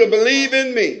for you to believe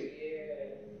in me.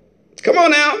 Come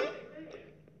on now.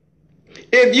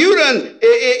 if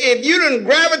you done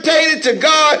gravitated to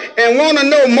God and want to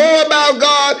know more about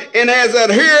God and has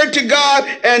adhered to God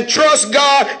and trust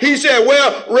God, he said,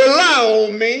 well, rely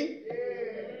on me.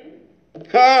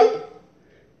 Huh?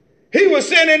 He was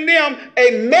sending them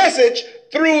a message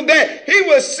through that. He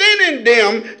was sending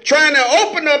them trying to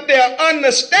open up their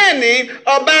understanding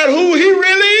about who he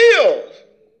really is.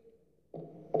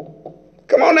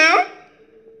 Come on now.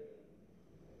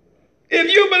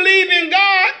 If you believe in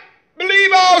God,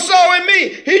 believe also in me.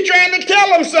 He's trying to tell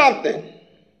them something.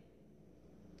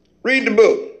 Read the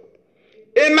book.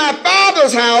 In my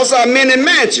Father's house are many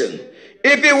mansions.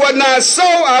 If it were not so,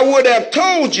 I would have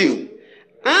told you.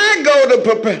 I go to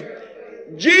prepare.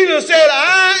 Jesus said,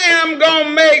 I am going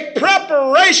to make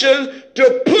preparations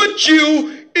to put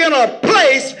you in a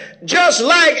place just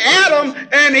like Adam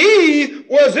and Eve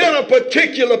was in a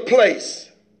particular place.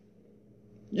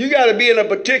 You got to be in a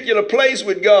particular place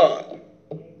with God.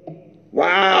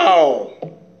 Wow.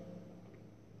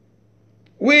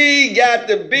 We got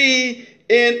to be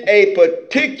in a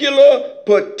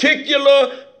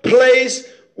particular place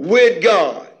with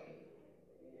God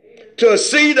to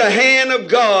see the hand of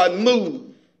God move.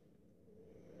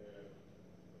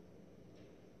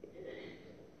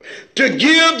 To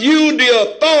give you the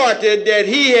authority that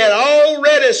he had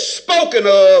already spoken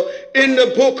of in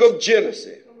the book of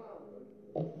Genesis.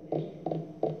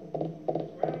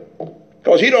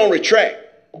 Because he don't retract.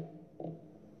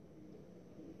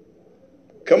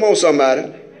 Come on,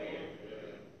 somebody.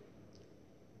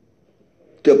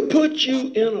 To put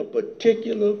you in a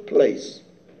particular place.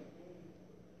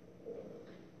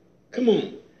 Come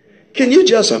on. Can you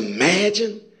just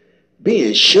imagine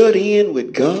being shut in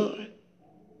with God?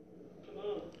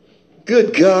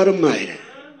 Good God Almighty.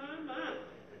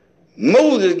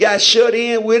 Moses got shut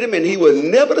in with him and he was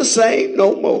never the same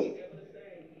no more.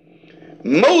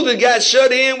 Moses got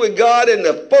shut in with God and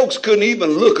the folks couldn't even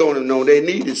look on him. No, they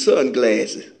needed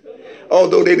sunglasses.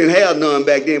 Although they didn't have none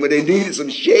back then, but they needed some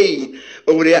shade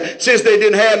over there. Since they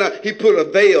didn't have none, he put a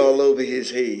veil over his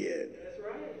head.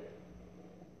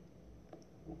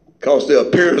 Because the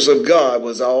appearance of God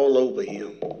was all over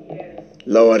him.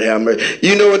 Lord have mercy.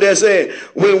 You know what they're saying?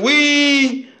 When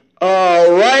we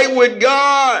are right with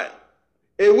God,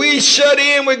 if we shut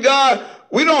in with God,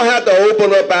 we don't have to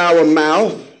open up our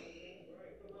mouth.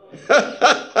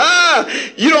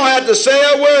 You don't have to say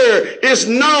a word. It's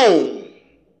known.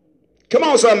 Come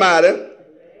on, somebody.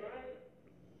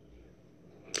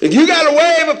 If you got to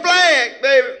wave a flag,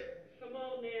 baby. Come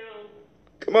on now.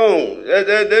 Come on.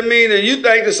 That means that you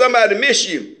think that somebody miss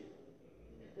you.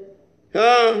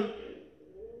 Huh?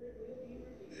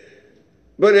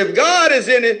 But if God is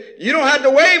in it, you don't have to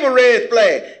wave a red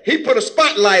flag. He put a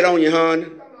spotlight on you,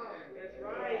 hon.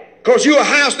 Because you're a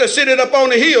house that sitteth up on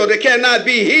the hill that cannot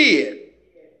be hid.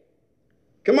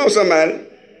 Come on, somebody.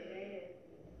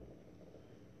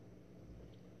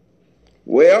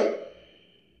 Well,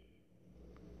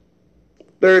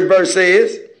 third verse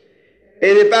says,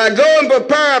 and if I go and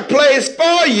prepare a place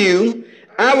for you,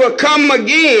 I will come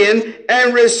again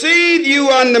and receive you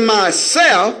unto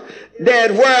myself,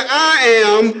 that where I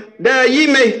am, there ye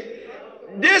may.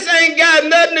 This ain't got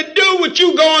nothing to do with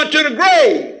you going to the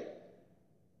grave.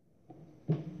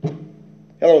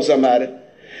 Hello, somebody.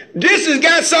 This has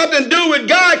got something to do with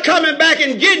God coming back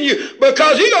and getting you,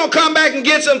 because he's going to come back and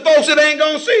get some folks that ain't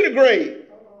going to see the grave.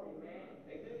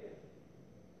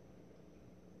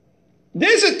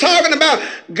 This is talking about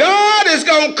God is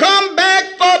going to come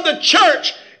back for the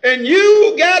church, and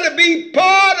you got to be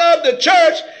part of the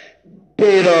church,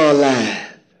 dead or alive.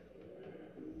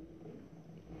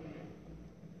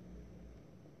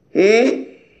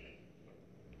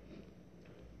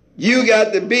 You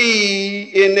got to be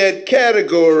in that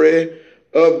category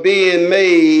of being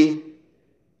made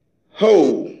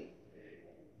whole.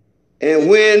 And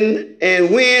when and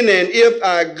if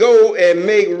I go and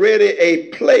make ready a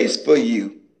place for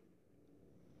you,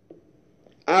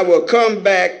 I will come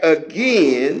back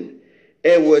again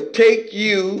and will take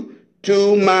you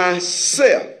to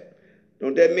myself.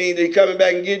 Don't that mean that he's coming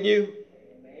back and getting you?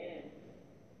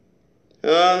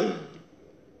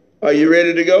 Are you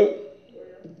ready to go?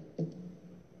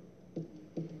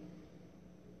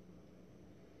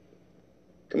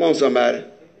 Come on, somebody.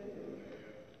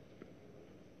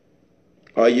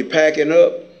 Are you packing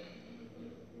up?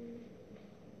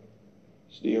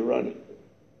 Still running?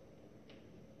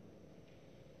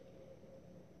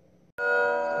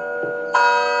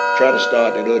 Try to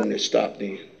start that other and stop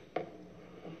then.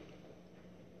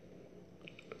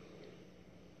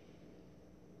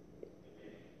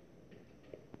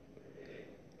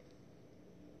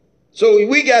 So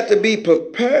we got to be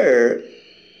prepared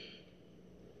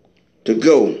to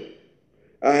go.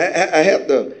 I have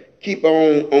to keep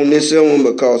on this one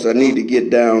because I need to get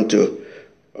down to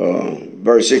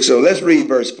verse 6. So let's read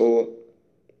verse 4.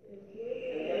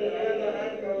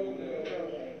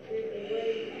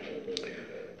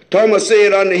 Thomas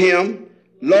said unto him,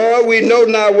 Lord, we know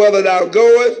not whither thou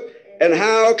goest, and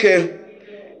how can...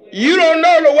 You don't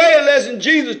know the way unless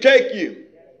Jesus take you.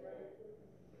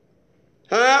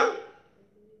 Huh?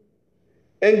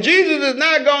 And Jesus is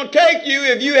not going to take you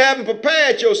if you haven't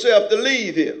prepared yourself to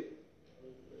leave him.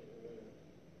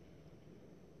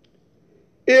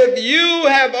 If you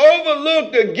have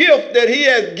overlooked the gift that he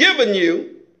has given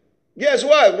you, guess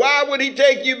what? Why would he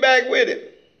take you back with him?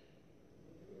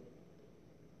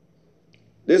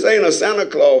 This ain't a Santa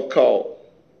Claus call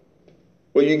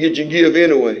where you get your gift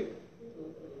anyway.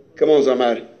 Come on,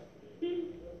 somebody.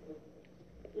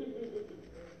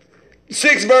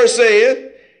 6th verse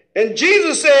says, and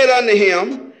Jesus said unto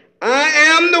him, I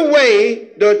am the way,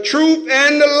 the truth,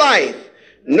 and the life.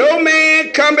 No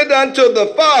man cometh unto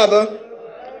the Father.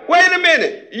 Wait a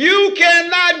minute. You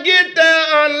cannot get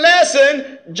there unless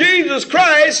Jesus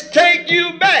Christ take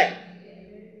you back.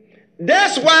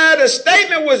 That's why the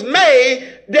statement was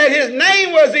made that his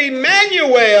name was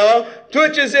Emmanuel,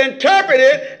 which is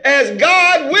interpreted as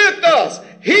God with us.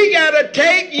 He got to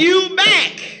take you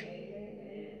back.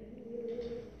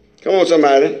 Come on,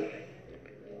 somebody.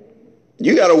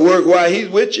 You got to work while he's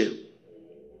with you.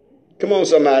 Come on,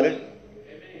 somebody.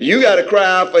 You got to cry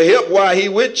out for help while he's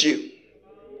with you.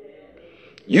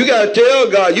 You got to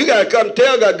tell God, you got to come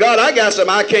tell God, God, I got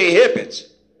something I can't help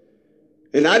it.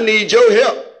 And I need your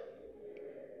help.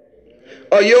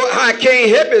 Or your I can't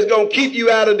help it is going to keep you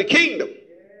out of the kingdom.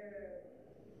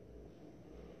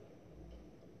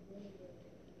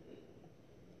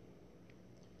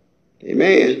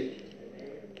 Amen.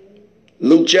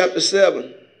 Luke chapter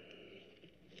 7.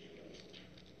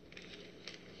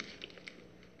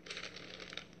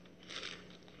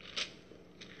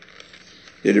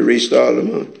 Did it restart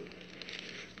them, huh?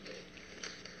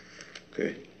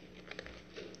 Okay.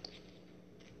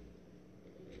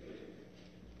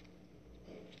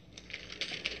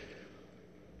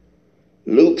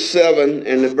 Luke 7,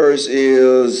 and the verse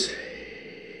is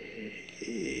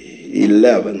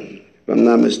 11, if I'm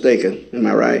not mistaken. Am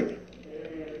I right?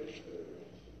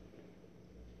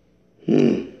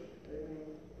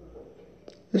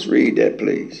 Let's read that,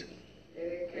 please.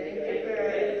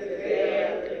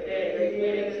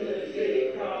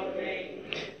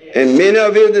 And many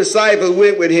of his disciples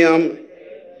went with him.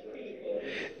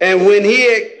 And when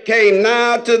he came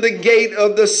nigh to the gate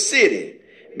of the city,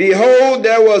 behold,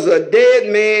 there was a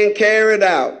dead man carried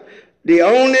out, the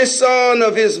only son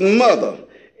of his mother,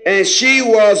 and she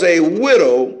was a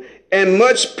widow, and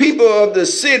much people of the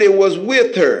city was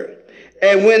with her.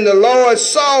 And when the Lord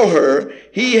saw her,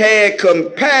 he had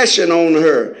compassion on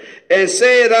her, and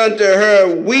said unto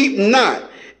her, weep not.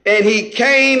 And he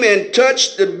came and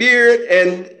touched the bier,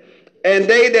 and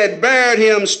they that bare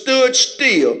him stood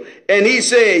still. And he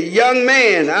said, young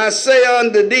man, I say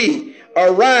unto thee,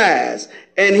 arise.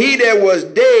 And he that was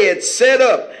dead sat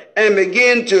up and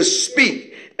began to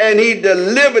speak. And he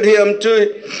delivered him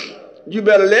to... You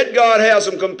better let God have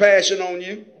some compassion on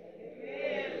you.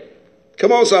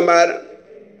 Come on, somebody.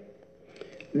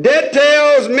 That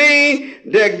tells me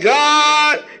that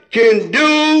God can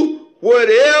do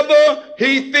whatever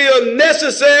he feels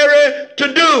necessary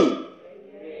to do.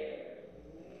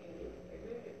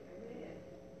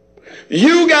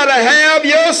 You got to have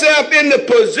yourself in the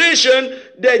position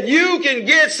that you can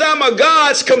get some of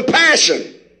God's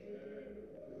compassion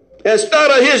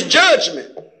instead of his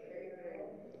judgment.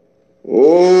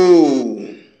 Oh,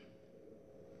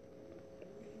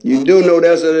 you do know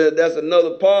that's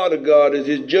another part of God is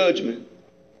his judgment.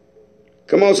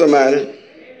 Come on, somebody.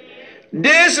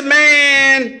 This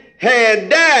man had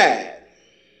died,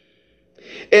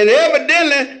 and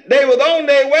evidently they was on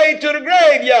their way to the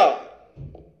graveyard.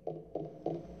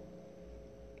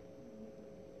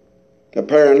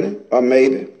 Apparently, or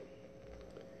maybe.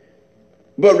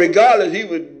 But regardless, he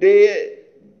was dead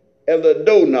as a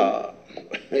doorknob,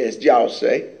 as y'all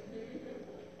say.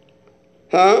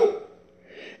 Huh?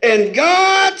 And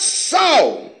God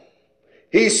saw.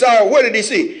 He saw, what did he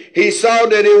see? He saw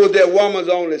that it was that woman's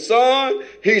only son.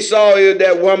 He saw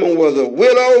that woman was a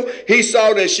widow. He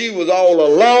saw that she was all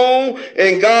alone.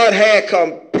 And God had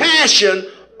compassion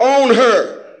on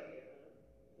her.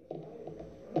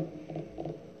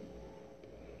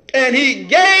 And he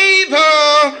gave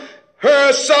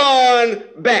her son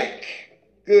back.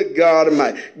 Good God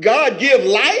Almighty. God give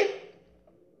life.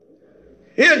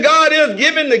 Here God is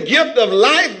giving the gift of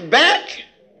life back.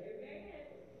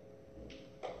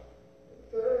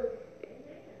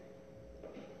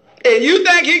 And you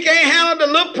think he can't handle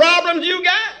the little problems you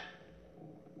got?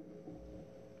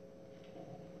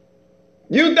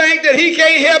 You think that he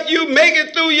can't help you make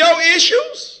it through your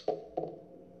issues?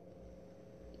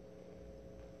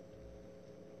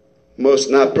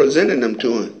 Must not presenting them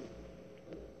to him.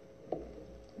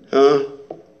 Huh?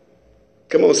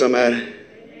 Come on, somebody.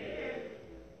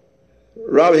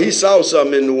 Robert, he saw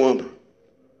something in the woman.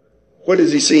 What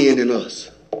is he seeing in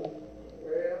us?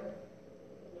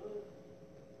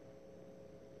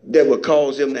 That will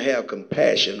cause him to have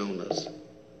compassion on us.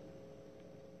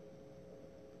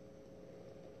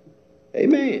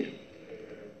 Amen.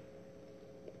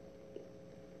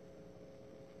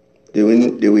 We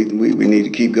need to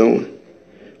keep going.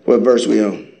 What verse we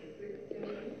on?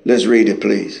 Let's read it,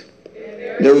 please.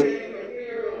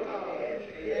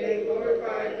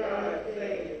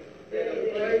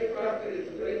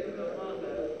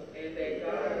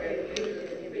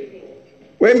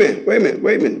 Wait a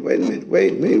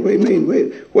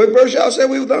minute. What verse y'all said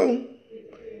we was on?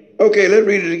 Okay, let's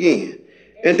read it again.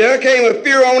 And there came a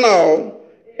fear on all,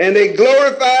 and they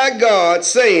glorified God,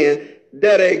 saying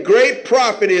that a great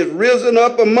prophet is risen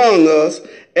up among us,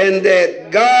 and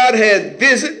that God has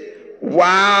visited.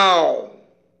 Wow.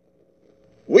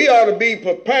 We ought to be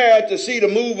prepared to see the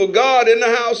move of God in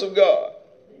the house of God.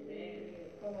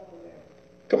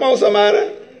 Come on,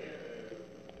 somebody.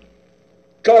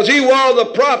 Because he was a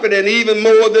prophet and even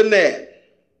more than that.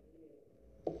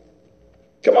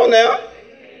 Come on now.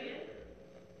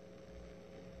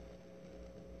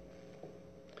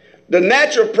 The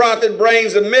natural prophet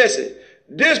brings a message.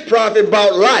 This prophet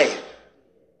brought life.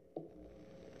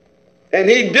 And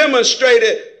he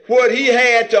demonstrated what he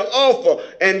had to offer,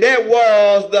 and that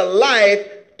was the life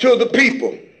to the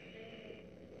people.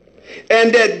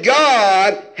 And that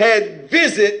God had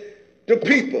visited the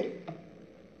people.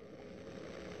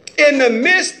 In the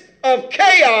midst of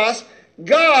chaos,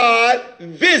 God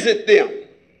visited them.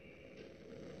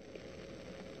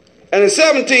 And the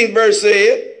 17th verse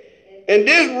said, and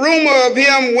this rumor of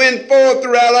him went forth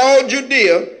throughout all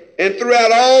Judea and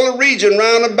throughout all the region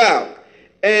round about.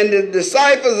 And the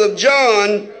disciples of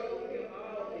John,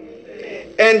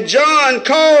 and John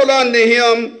called unto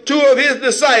him 2 of his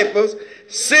disciples,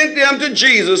 sent them to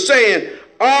Jesus, saying,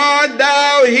 art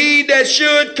thou he that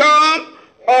should come,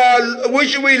 or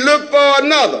should we look for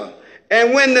another?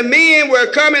 And when the men were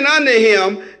coming unto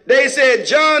him, they said,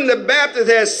 John the Baptist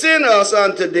has sent us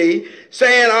unto thee,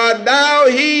 saying, art thou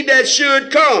he that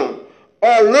should come,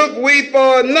 or look we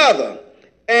for another?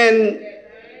 And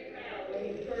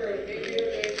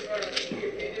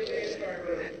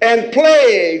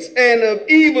plagues and of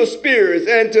evil spirits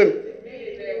and to...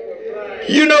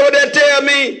 You know what that tell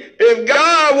me? If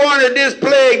God wanted this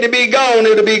plague to be gone,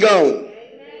 it'll be gone.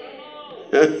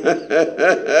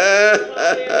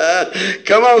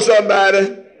 Come on,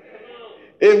 somebody.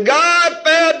 If God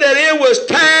felt that it was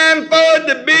time for it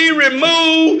to be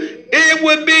removed, it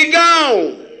would be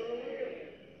gone.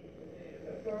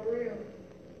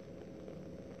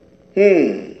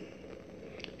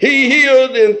 He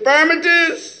healed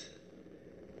infirmities.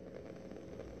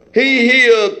 He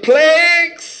healed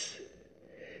plagues.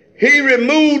 He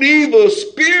removed evil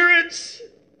spirits.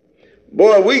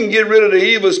 Boy, we can get rid of the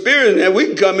evil spirits and we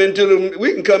can come into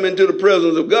the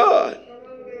presence of God.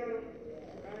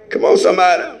 Come on,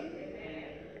 somebody.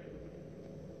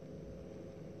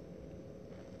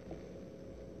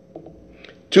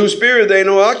 Two spirits, they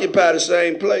don't occupy the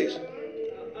same place.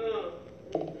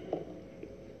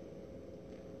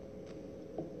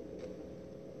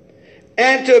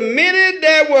 And to many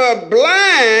that were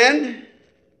blind,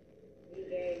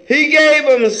 he gave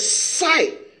them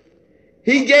sight.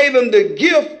 He gave them the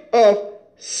gift of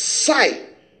sight.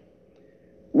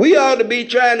 We ought to be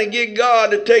trying to get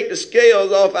God to take the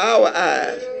scales off our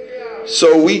eyes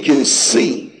so we can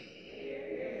see.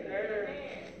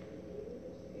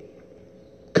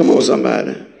 Come on,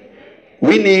 somebody.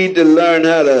 We need to learn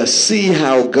how to see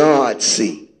how God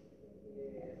sees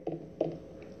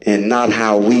and not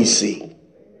how we see.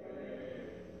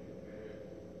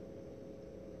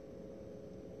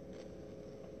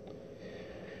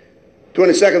 The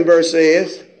 22nd verse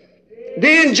says,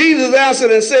 then Jesus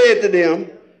answered and said to them,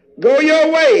 go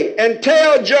your way and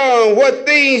tell John what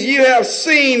things you have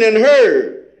seen and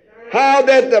heard, how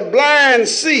that the blind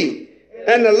see,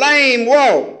 and the lame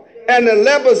walk, and the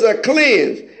lepers are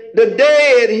cleansed, the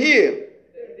dead hear,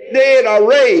 dead are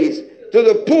raised, to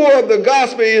the poor of the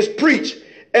gospel is preached,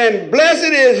 and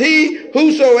blessed is he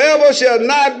whosoever shall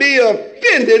not be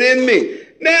offended in me.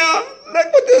 Now,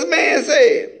 look what this man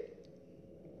said.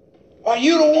 Are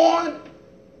you the one?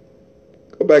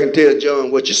 Go back and tell John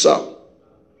what you saw.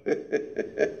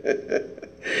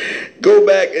 Go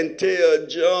back and tell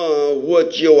John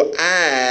what your eyes